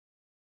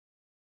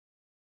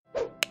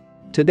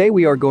Today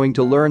we are going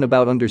to learn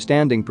about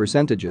understanding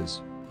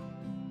percentages.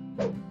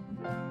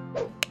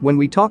 When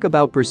we talk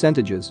about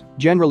percentages,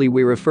 generally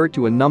we refer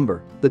to a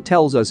number that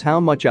tells us how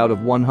much out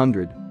of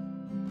 100.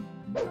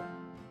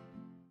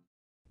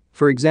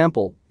 For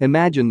example,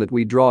 imagine that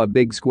we draw a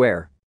big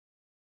square.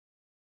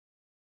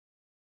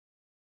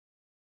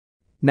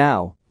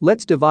 Now,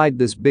 let's divide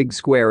this big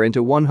square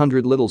into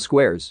 100 little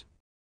squares.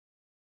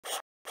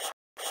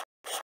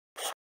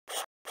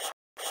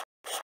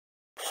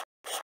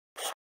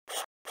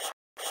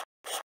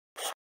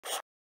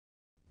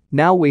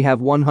 Now we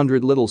have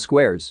 100 little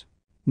squares.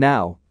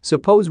 Now,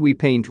 suppose we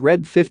paint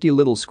red 50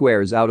 little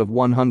squares out of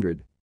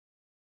 100.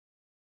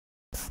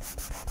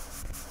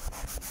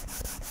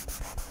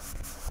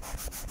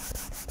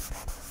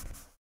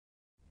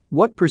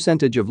 What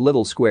percentage of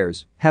little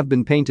squares have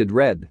been painted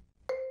red?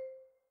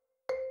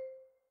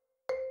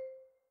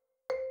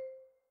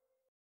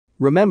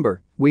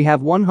 Remember, we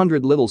have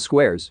 100 little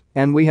squares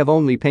and we have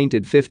only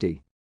painted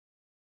 50.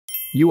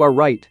 You are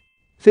right.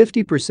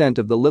 50%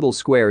 of the little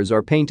squares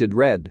are painted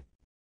red.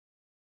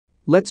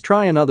 Let's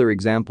try another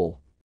example.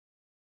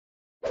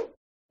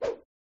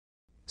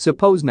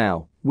 Suppose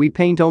now, we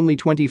paint only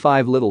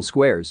 25 little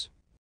squares.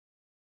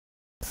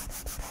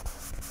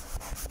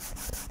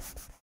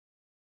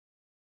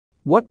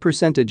 What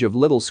percentage of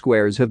little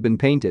squares have been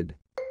painted?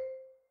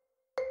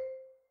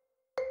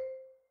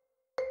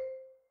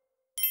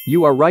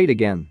 You are right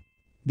again.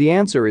 The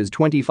answer is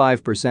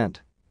 25%.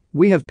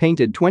 We have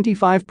painted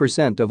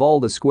 25% of all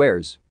the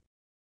squares.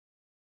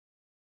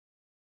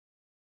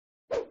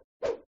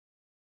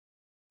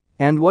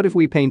 And what if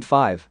we paint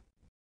 5?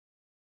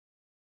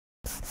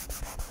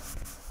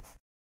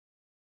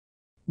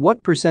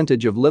 What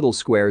percentage of little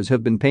squares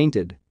have been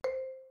painted?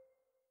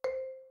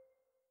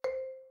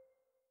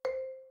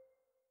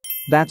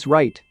 That's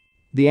right.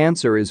 The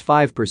answer is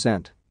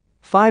 5%.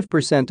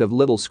 5% of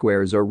little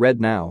squares are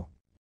red now.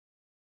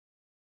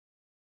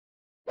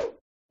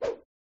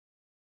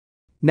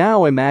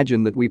 Now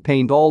imagine that we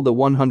paint all the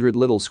 100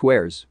 little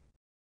squares.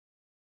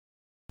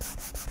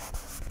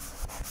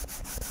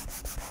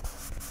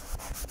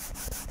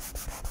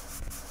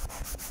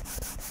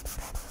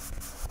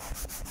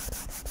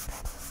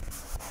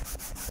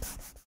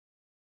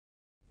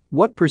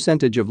 What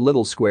percentage of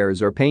little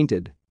squares are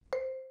painted?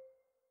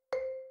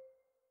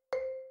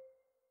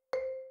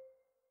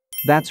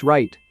 That's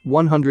right,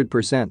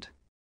 100%.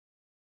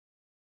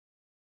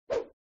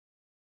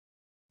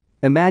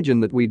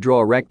 Imagine that we draw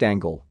a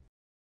rectangle.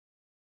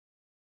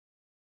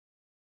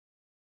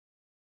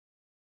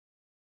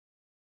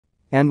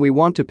 And we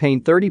want to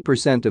paint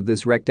 30% of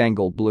this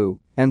rectangle blue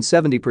and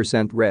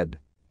 70% red.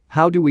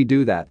 How do we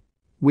do that?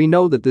 We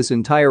know that this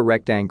entire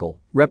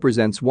rectangle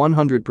represents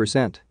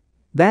 100%.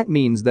 That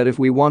means that if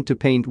we want to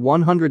paint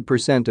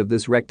 100% of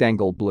this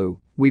rectangle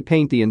blue, we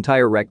paint the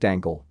entire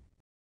rectangle.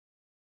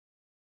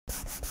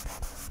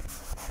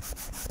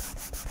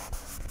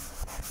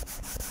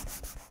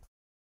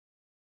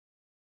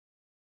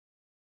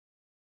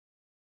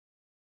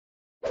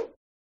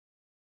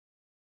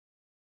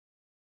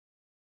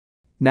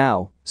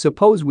 Now,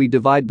 suppose we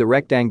divide the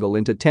rectangle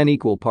into 10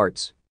 equal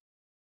parts.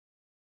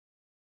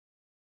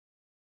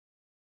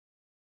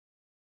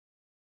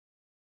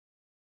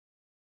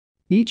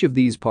 Each of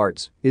these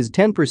parts is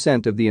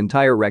 10% of the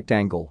entire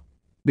rectangle.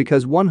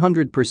 Because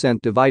 100%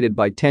 divided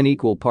by 10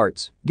 equal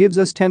parts gives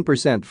us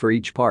 10% for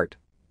each part.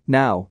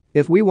 Now,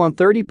 if we want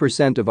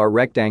 30% of our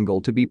rectangle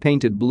to be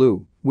painted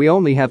blue, we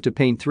only have to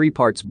paint 3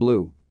 parts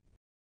blue.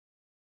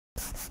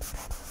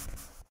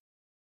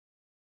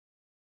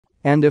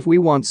 And if we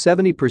want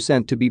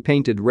 70% to be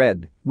painted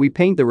red, we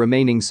paint the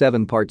remaining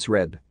 7 parts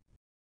red.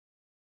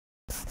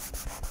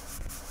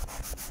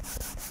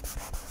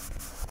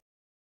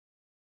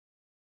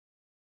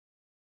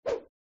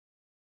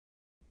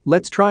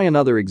 Let's try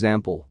another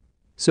example.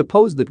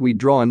 Suppose that we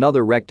draw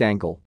another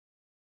rectangle.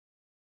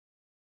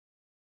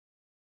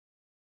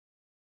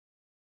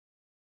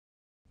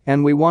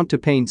 And we want to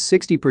paint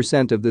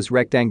 60% of this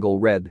rectangle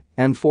red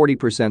and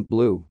 40%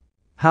 blue.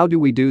 How do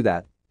we do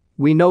that?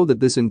 We know that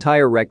this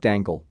entire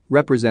rectangle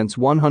represents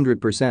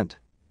 100%.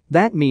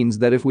 That means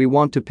that if we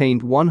want to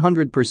paint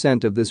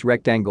 100% of this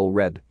rectangle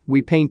red,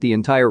 we paint the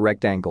entire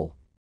rectangle.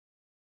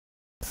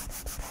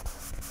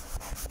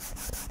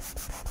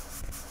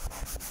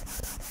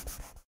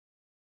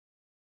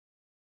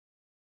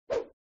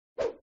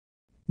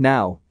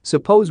 Now,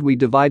 suppose we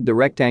divide the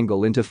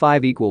rectangle into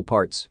 5 equal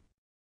parts.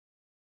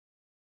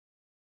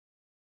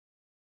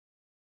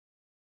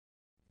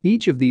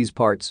 Each of these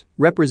parts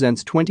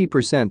represents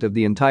 20% of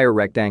the entire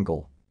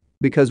rectangle.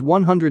 Because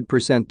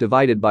 100%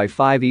 divided by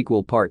 5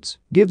 equal parts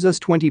gives us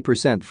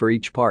 20% for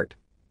each part.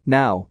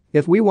 Now,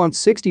 if we want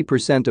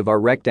 60% of our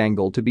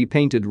rectangle to be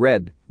painted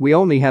red, we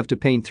only have to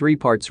paint 3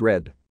 parts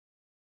red.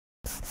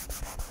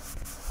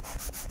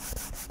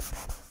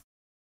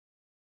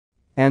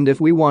 And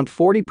if we want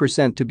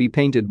 40% to be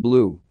painted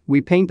blue, we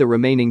paint the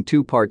remaining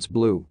 2 parts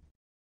blue.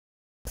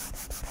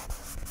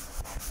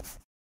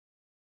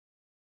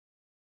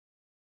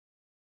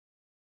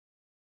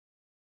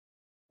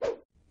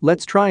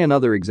 Let's try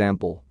another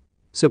example.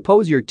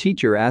 Suppose your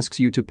teacher asks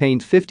you to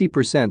paint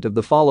 50% of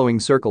the following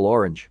circle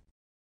orange.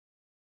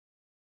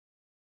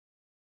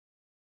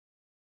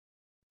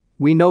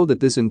 We know that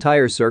this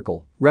entire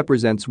circle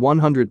represents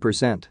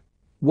 100%.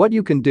 What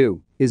you can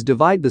do is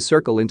divide the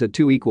circle into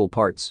two equal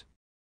parts.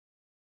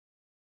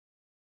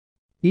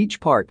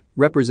 Each part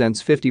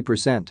represents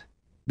 50%.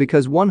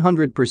 Because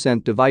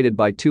 100% divided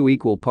by two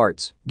equal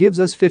parts gives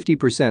us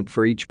 50%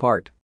 for each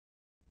part.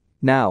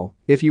 Now,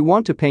 if you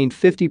want to paint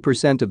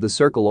 50% of the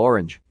circle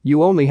orange,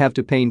 you only have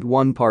to paint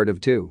one part of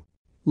two.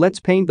 Let's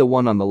paint the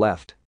one on the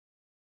left.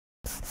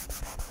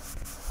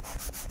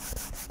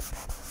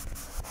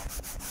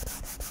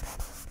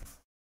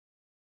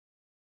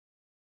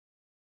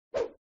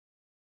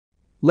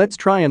 Let's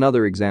try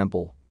another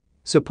example.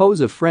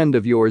 Suppose a friend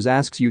of yours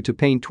asks you to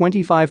paint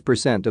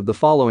 25% of the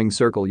following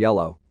circle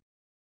yellow.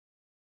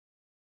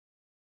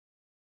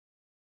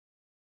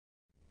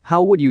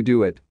 How would you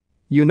do it?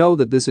 You know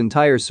that this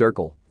entire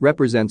circle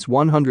represents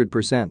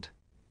 100%.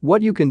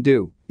 What you can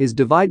do is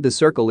divide the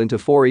circle into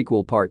four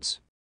equal parts.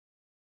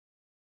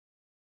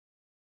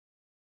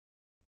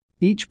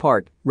 Each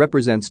part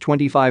represents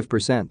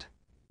 25%.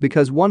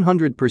 Because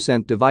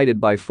 100% divided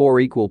by four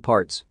equal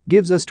parts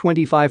gives us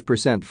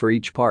 25% for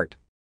each part.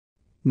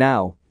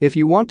 Now, if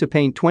you want to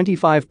paint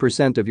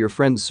 25% of your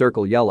friend's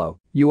circle yellow,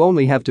 you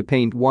only have to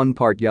paint one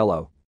part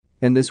yellow.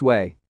 In this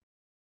way.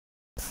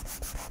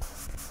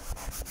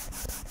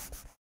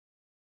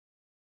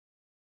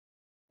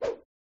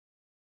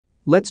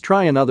 Let's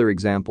try another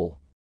example.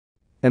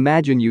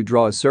 Imagine you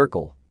draw a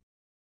circle.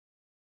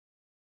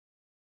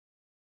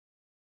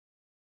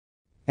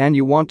 And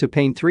you want to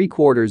paint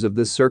 3/4 of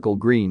this circle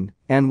green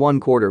and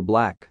 1/4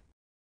 black.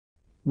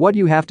 What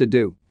you have to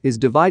do is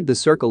divide the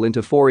circle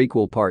into four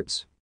equal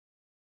parts.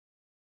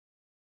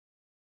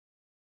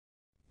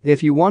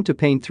 If you want to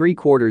paint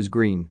 3/4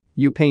 green,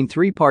 you paint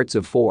 3 parts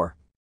of 4.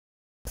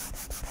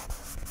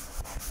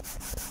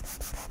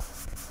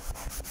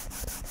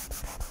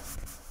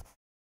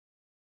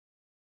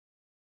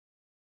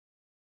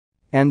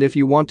 And if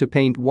you want to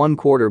paint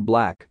 1/4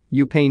 black,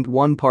 you paint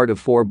 1 part of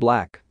 4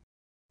 black.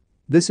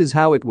 This is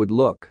how it would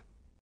look.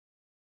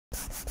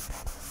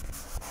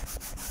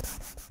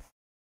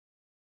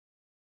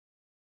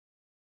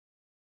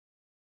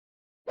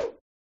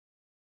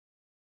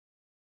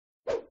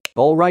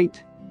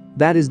 Alright.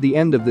 That is the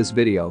end of this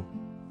video.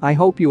 I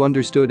hope you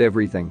understood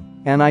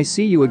everything, and I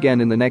see you again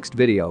in the next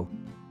video.